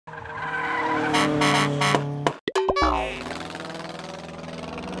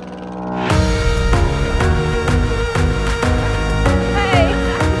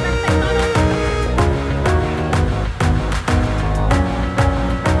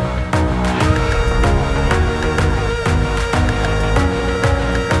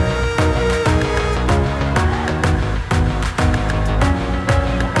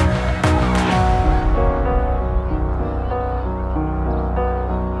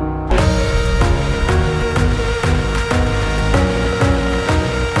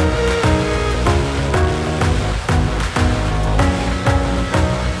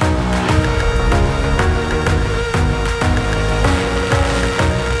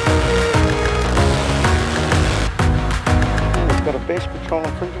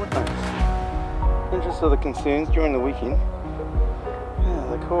most of the concerns during the weekend,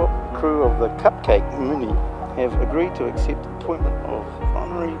 the crew of the Cupcake Mini have agreed to accept appointment of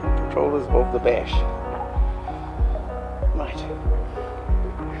honorary controllers of the bash. Right.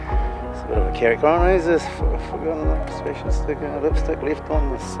 It's a bit of a character. Oh, there's this forgotten special sticker, lipstick left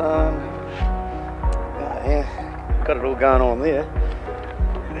on the sun. Yeah, got it all going on there.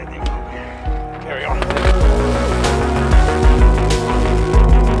 Carry on.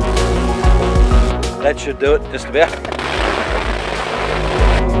 That should do it, just about.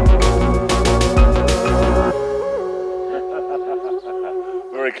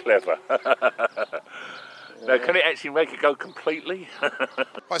 Very clever. Now, can it actually make it go completely?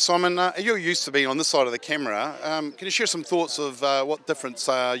 Hi Simon, you're used to being on this side of the camera. Can you share some thoughts of what difference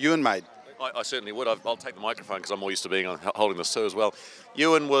Ewen made? I certainly would. I'll take the microphone because I'm more used to being holding this too as well.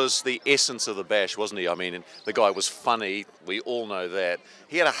 Ewen was the essence of the bash, wasn't he? I mean, the guy was funny. We all know that.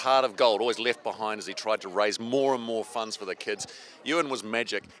 He had a heart of gold, always left behind as he tried to raise more and more funds for the kids. Ewen was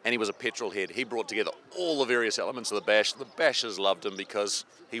magic, and he was a petrol head. He brought together all the various elements of the bash. The bashers loved him because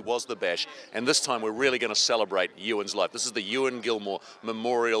he was the bash. And this time we're really going to celebrate Ewen's life. This is the Ewen Gilmour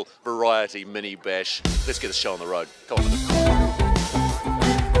Memorial Variety Mini Bash. Let's get the show on the road. Come on.